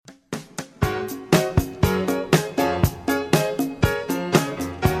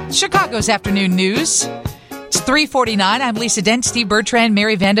Chicago's afternoon news. It's 3:49. I'm Lisa Dent, Steve Bertrand,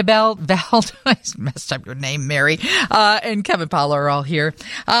 Mary Vandebelt, I messed up your name, Mary, and Kevin Powell are all here.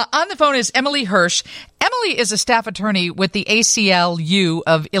 On the phone is Emily Hirsch. Emily is a staff attorney with the ACLU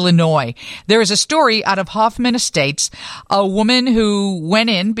of Illinois. There is a story out of Hoffman Estates, a woman who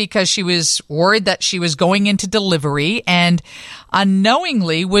went in because she was worried that she was going into delivery and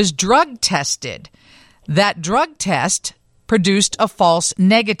unknowingly was drug tested. That drug test produced a false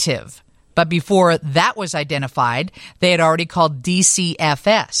negative. But before that was identified, they had already called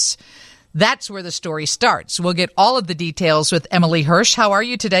DCFS. That's where the story starts. We'll get all of the details with Emily Hirsch. How are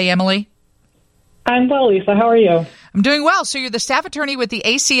you today, Emily? I'm well, Lisa. How are you? I'm doing well. So you're the staff attorney with the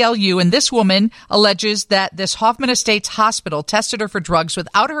ACLU, and this woman alleges that this Hoffman Estates hospital tested her for drugs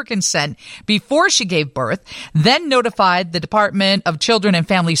without her consent before she gave birth, then notified the Department of Children and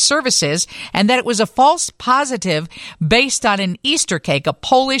Family Services, and that it was a false positive based on an Easter cake, a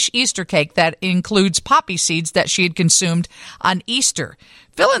Polish Easter cake that includes poppy seeds that she had consumed on Easter.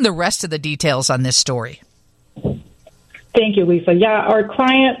 Fill in the rest of the details on this story. Thank you, Lisa. Yeah, our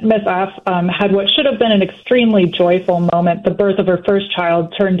client, Ms. F., had what should have been an extremely joyful moment. The birth of her first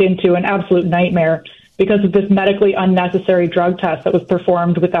child turned into an absolute nightmare because of this medically unnecessary drug test that was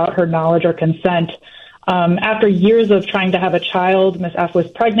performed without her knowledge or consent. After years of trying to have a child, Ms. F. was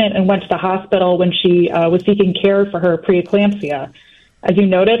pregnant and went to the hospital when she was seeking care for her preeclampsia. As you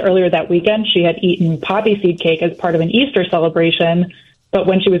noted earlier that weekend, she had eaten poppy seed cake as part of an Easter celebration. But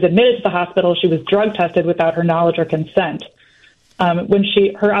when she was admitted to the hospital, she was drug tested without her knowledge or consent. When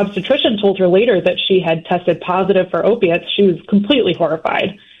her obstetrician told her later that she had tested positive for opiates, she was completely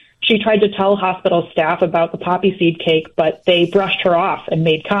horrified. She tried to tell hospital staff about the poppy seed cake, but they brushed her off and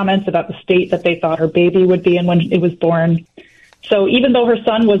made comments about the state that they thought her baby would be in when it was born. So even though her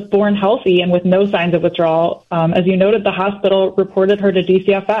son was born healthy and with no signs of withdrawal, as you noted, the hospital reported her to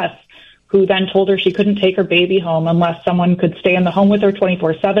DCFS, who then told her she couldn't take her baby home unless someone could stay in the home with her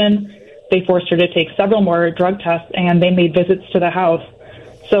 24/7. They forced her to take several more drug tests, and they made visits to the house.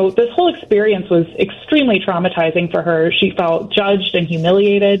 So this whole experience was extremely traumatizing for her. She felt judged and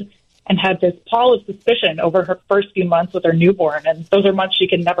humiliated and had this pall of suspicion over her first few months with her newborn, and those are months she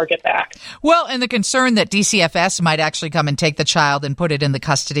can never get back. Well, and the concern that DCFS might actually come and take the child and put it in the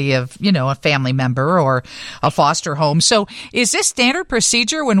custody of, a family member or a foster home. So is this standard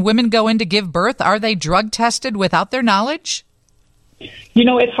procedure when women go in to give birth? Are they drug tested without their knowledge?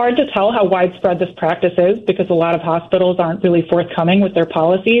 It's hard to tell how widespread this practice is because a lot of hospitals aren't really forthcoming with their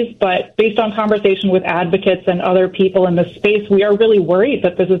policies. But based on conversation with advocates and other people in this space, we are really worried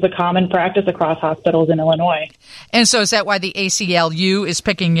that this is a common practice across hospitals in Illinois. And so is that why the ACLU is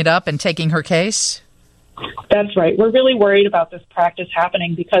picking it up and taking her case? That's right. We're really worried about this practice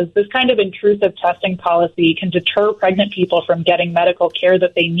happening because this kind of intrusive testing policy can deter pregnant people from getting medical care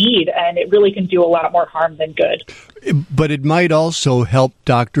that they need, and it really can do a lot more harm than good. But it might also help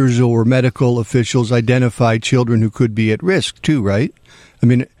doctors or medical officials identify children who could be at risk, too, right? I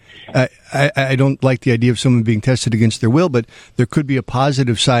mean, I don't like the idea of someone being tested against their will, but there could be a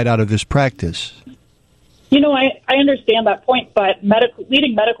positive side out of this practice. I understand that point, but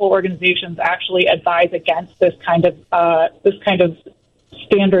leading medical organizations actually advise against this kind of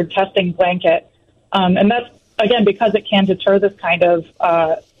standard testing blanket, and that's again because it can deter this kind of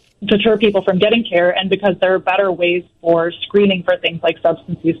deter people from getting care, and because there are better ways for screening for things like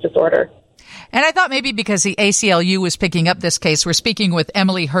substance use disorder. And I thought maybe because the ACLU was picking up this case, we're speaking with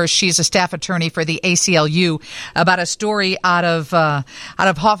Emily Hirsch. She's a staff attorney for the ACLU about a story out of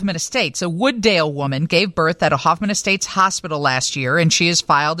Hoffman Estates. A Wooddale woman gave birth at a Hoffman Estates hospital last year, and she has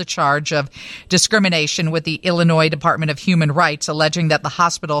filed a charge of discrimination with the Illinois Department of Human Rights, alleging that the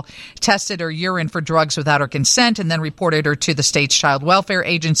hospital tested her urine for drugs without her consent and then reported her to the state's child welfare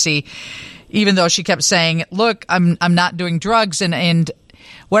agency, even though she kept saying, look, I'm not doing drugs. And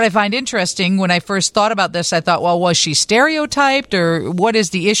what I find interesting, when I first thought about this, I thought, well, was she stereotyped or what is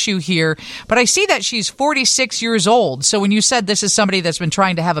the issue here? But I see that she's 46 years old. So when you said this is somebody that's been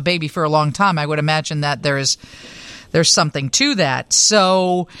trying to have a baby for a long time, I would imagine that there's something to that.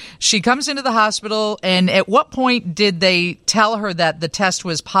 So she comes into the hospital, and at what point did they tell her that the test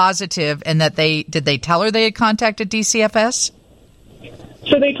was positive and that did they tell her they had contacted DCFS?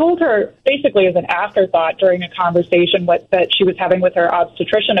 So they told her basically as an afterthought during a conversation that she was having with her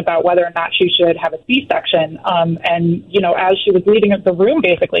obstetrician about whether or not she should have a C-section. And as she was leaving the room,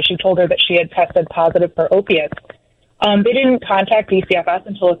 basically, she told her that she had tested positive for opiates. They didn't contact DCFS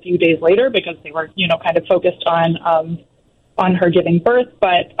until a few days later because they were, kind of focused on her giving birth.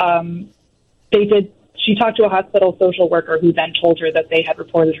 But they did. She talked to a hospital social worker who then told her that they had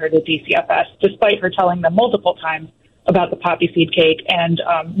reported her to DCFS, despite her telling them multiple times about the poppy seed cake, and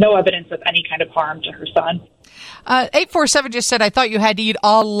no evidence of any kind of harm to her son. 847 just said, I thought you had to eat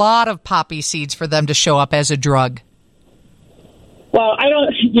a lot of poppy seeds for them to show up as a drug. Well, I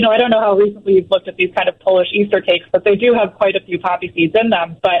don't know how recently you've looked at these kind of Polish Easter cakes, but they do have quite a few poppy seeds in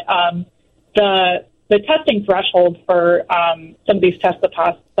them. But the testing threshold for some of these tests that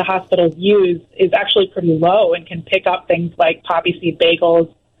the hospitals use is actually pretty low and can pick up things like poppy seed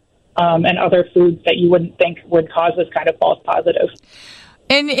bagels and other foods that you wouldn't think would cause this kind of false positive.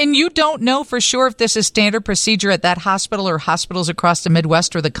 And you don't know for sure if this is standard procedure at that hospital or hospitals across the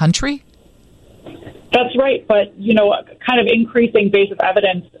Midwest or the country? That's right. But, kind of increasing base of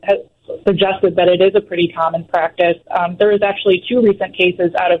evidence has suggested that it is a pretty common practice. There is actually 2 recent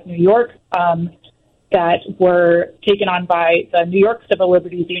cases out of New York that were taken on by the New York Civil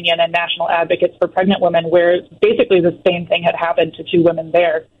Liberties Union and National Advocates for Pregnant Women, where basically the same thing had happened to 2 women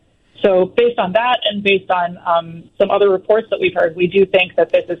there. So based on that and based on some other reports that we've heard, we do think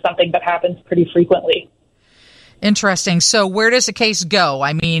that this is something that happens pretty frequently. Interesting. So where does the case go?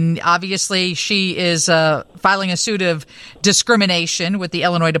 I mean, obviously she is filing a suit of discrimination with the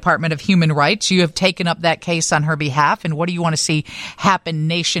Illinois Department of Human Rights. You have taken up that case on her behalf. And what do you want to see happen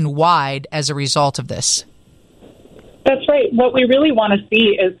nationwide as a result of this? That's right. What we really want to see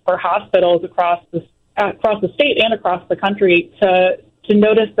is for hospitals across the state and across the country to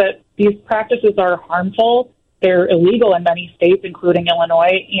notice that these practices are harmful. They're illegal in many states, including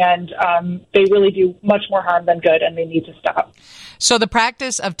Illinois, and they really do much more harm than good, and they need to stop. So the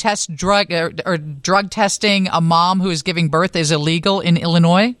practice of drug testing a mom who is giving birth is illegal in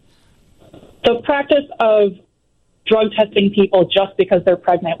Illinois? The practice of drug testing people just because they're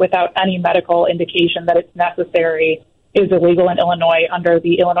pregnant without any medical indication that it's necessary is illegal in Illinois under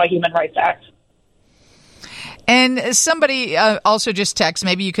the Illinois Human Rights Act. And somebody also just texted,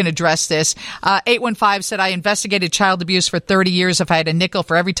 maybe you can address this. 815 said, I investigated child abuse for 30 years. If I had a nickel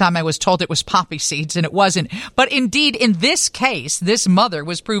for every time I was told it was poppy seeds, and it wasn't. But indeed, in this case, this mother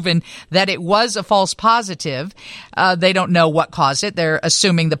was proven that it was a false positive. They don't know what caused it. They're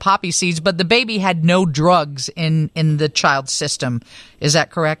assuming the poppy seeds, but the baby had no drugs in the child's system. Is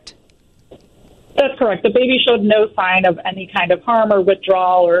that correct? That's correct. The baby showed no sign of any kind of harm or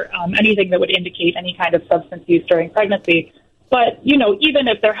withdrawal or anything that would indicate any kind of substance use during pregnancy. But, even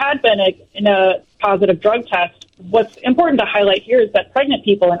if there had been a positive drug test, what's important to highlight here is that pregnant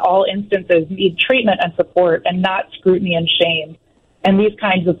people in all instances need treatment and support and not scrutiny and shame. And these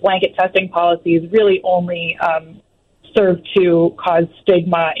kinds of blanket testing policies really only serve to cause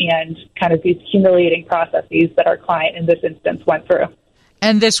stigma and kind of these humiliating processes that our client in this instance went through.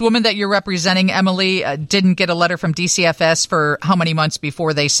 And this woman that you're representing, Emily, didn't get a letter from DCFS for how many months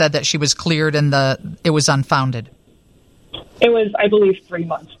before they said that she was cleared and it was unfounded? It was, I believe, 3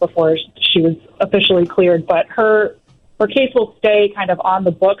 months before she was officially cleared. But her case will stay kind of on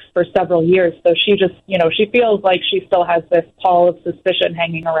the books for several years. So she just, she feels like she still has this pall of suspicion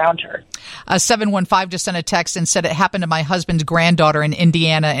hanging around her. 715 just sent a text and said it happened to my husband's granddaughter in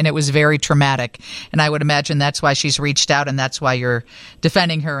Indiana, and it was very traumatic. And I would imagine that's why she's reached out, and that's why you're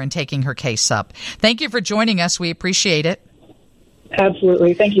defending her and taking her case up. Thank you for joining us. We appreciate it.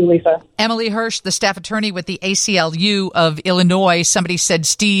 Absolutely. Thank you, Lisa. Emily Hirsch, the staff attorney with the ACLU of Illinois. Somebody said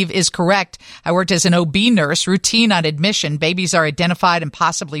Steve is correct. I worked as an OB nurse, routine on admission. Babies are identified and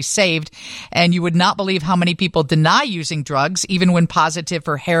possibly saved. And you would not believe how many people deny using drugs, even when positive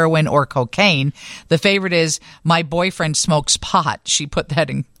for heroin or cocaine. The favorite is, my boyfriend smokes pot. She put that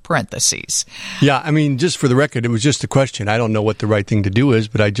in parentheses. Yeah, I mean, just for the record, it was just a question. I don't know what the right thing to do is,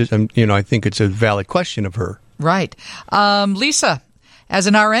 but I think it's a valid question of her. Right. Lisa, as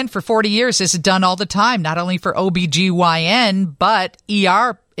an RN for 40 years, this is done all the time, not only for OBGYN, but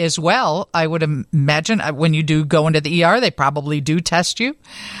ER as well. I would imagine when you do go into the ER, they probably do test you.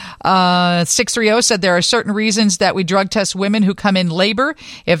 630 said there are certain reasons that we drug test women who come in labor.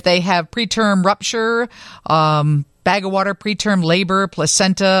 If they have preterm rupture, bag of water, preterm labor,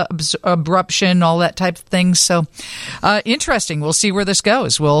 placenta abruption, all that type of thing. So interesting. We'll see where this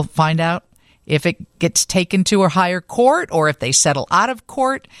goes. We'll find out if it gets taken to a higher court or if they settle out of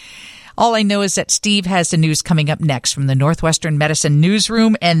court. All I know is that Steve has the news coming up next from the Northwestern Medicine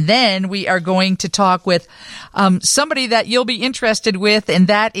Newsroom. And then we are going to talk with somebody that you'll be interested with, and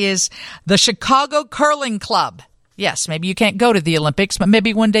that is the Chicago Curling Club. Yes, maybe you can't go to the Olympics, but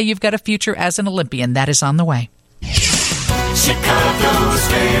maybe one day you've got a future as an Olympian. That is on the way. Chicago's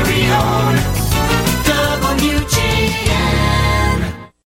very own